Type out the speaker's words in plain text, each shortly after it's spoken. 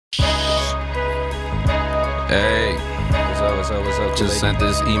Hey, What's up? just sent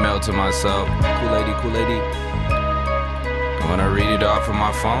this email to myself. Kool lady. I'm gonna read it off of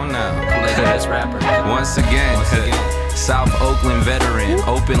my phone now. Kool lady, best rapper. Once again. South Oakland veteran,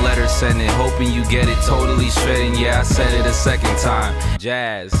 open letter sending, hoping you get it, totally shredding. Yeah, I said it a second time.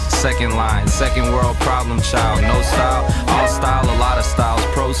 Jazz. Second line, second world problem child. No style, all style, a lot of styles.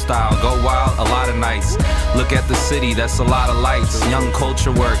 Pro style, go wild, a lot of nights. Look at the city, that's a lot of lights. Young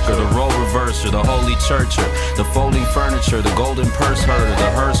culture worker, the role reverser, the holy churcher, the folding furniture, the golden purse herder,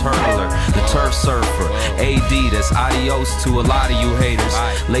 the hearse hurdler, the turf surfer. AD, that's adios to a lot of you haters.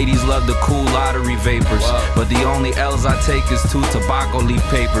 Ladies love the cool lottery vapors, but the only L's I take is 2 tobacco leaf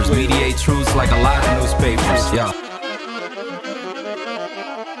papers. Mediate truths like a lot of newspapers. Yeah.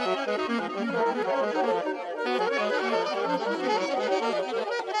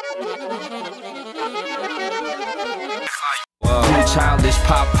 Childish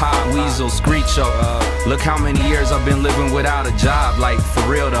pop weasel screecho. Look how many years I've been living without a job, like for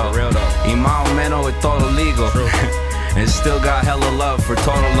real though. Y más o menos es todo legal. And still got hella love for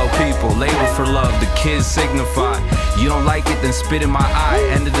total low people. Labor for love, the kids signify. You don't like it, then spit in my eye.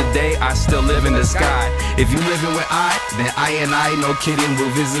 End of the day, I still live in the sky. If you living with I, then I, no kidding,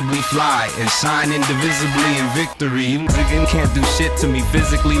 will visibly fly and shine indivisibly in victory. Music can't do shit to me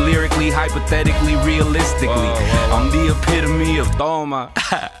physically, lyrically, hypothetically, realistically. I'm the epitome of Thoma.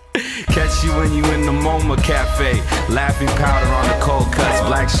 Catch you when you in the MoMA cafe, laughing powder on the cold cuts.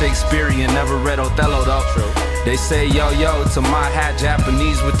 Black Shakespearean, never read Othello though. They say yo to my hat,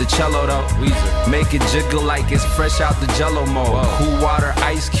 Japanese with the cello though. Make it jiggle like it's fresh out the jello mold. Cool water,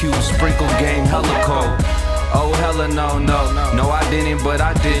 ice cubes, sprinkle game, hella cold. Oh hella no I didn't, but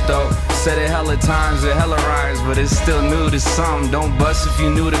I did though. Said it hella times, it hella rhymes, but it's still new to some. Don't bust if you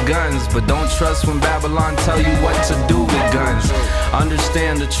knew the guns, but don't trust when Babylon tell you what to do with guns.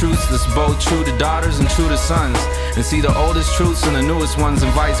 Understand the truths that's both true to daughters and true to sons, and see the oldest truths and the newest ones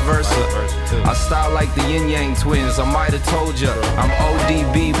and vice versa. I style like the yin yang twins, I might have told ya. I'm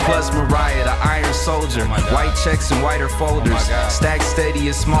ODB plus Mariah, the iron soldier. White checks and whiter folders, stack steady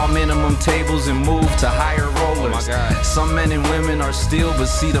as small minimum tables and move to higher rollers. Some men and women are steel, but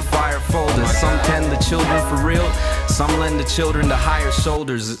see the fire folders. Some tend the children for real, some lend the children to higher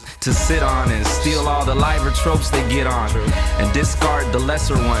shoulders to sit on and steal all the liver tropes they get on, and discard the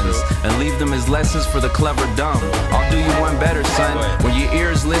lesser ones and leave them as lessons for the clever dumb. I'll do you one better, son. When your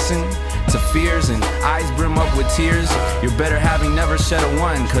ears listen to fears and eyes brim up with tears, you're better having never shed a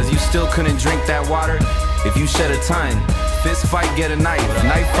one, cause you still couldn't drink that water if you shed a ton. Fist fight, get a knife.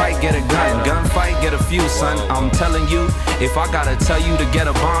 Knife fight, get a gun. Gun fight, get a few, son. I'm telling you, if I gotta tell you to get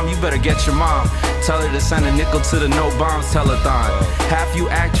a bomb, you better get your mom. Tell her to send a nickel to the no bombs telethon. Half you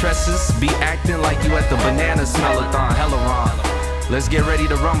actresses be acting like you at the banana smellathon. Hella wrong. Let's get ready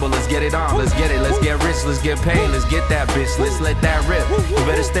to rumble, let's get it on, let's get it, let's get rich, let's get paid, let's get that bitch, let's let that rip. You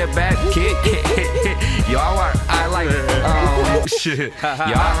better step back, kid. Y'all I like shit.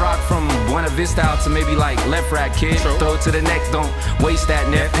 Y'all rock from Buena Vista out to maybe like left rack, kid. Throw it to the neck, don't waste that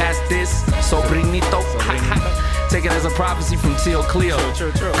net. Pass this, sobrinito. Take it as a prophecy from Tio Cleo.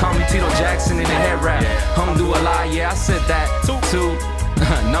 Call me Tito Jackson in the head wrap. Humdulillah, yeah, I said that too.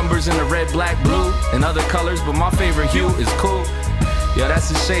 Numbers in the red, black, blue, and other colors, but my favorite hue is cool. Yeah,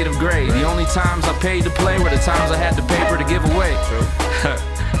 that's a shade of gray. The only times I paid to play were the times I had the paper to give away.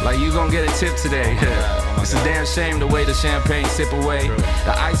 Like you gon' get a tip today. It's a damn shame the way the champagne sip away.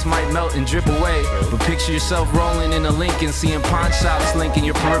 The ice might melt and drip away, but picture yourself rolling in a Lincoln, seeing pawn shops linking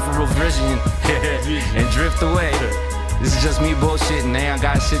your peripheral vision and drift away. This is just me bullshitting, they ain't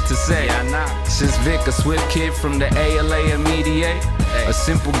got shit to say. It's just Vic, a swift kid from the ALA and Media. A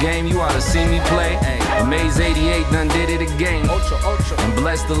simple game, you oughta see me play. Amaze 88 done did it again, and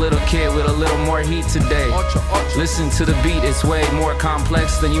blessed the little kid with a little more heat today. Listen to the beat, it's way more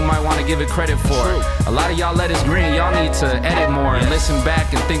complex than you might want to give it credit for. A lot of y'all let us green, y'all need to edit more and listen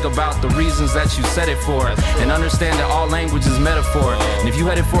back and think about the reasons that you said it for, and understand that all language is metaphor. And if you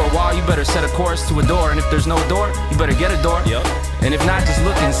headed for a wall, you better set a course to a door, and if there's no door, you better get a door. And if not, just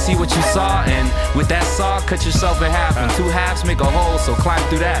look and see what you saw, and with that saw, cut yourself in half, and two halves make a whole, so climb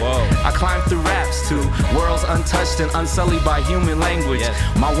through that. I climb through raps to worlds untouched and unsullied by human language.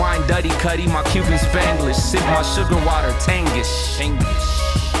 My wine Duddy Cuddy, my Cuban Spanglish, sip my sugar water Tangish,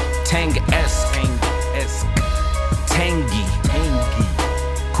 Tang-esque, Tangy.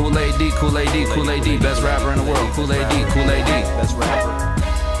 Kool-A-D, best rapper in the world. Kool-A-D, best rapper.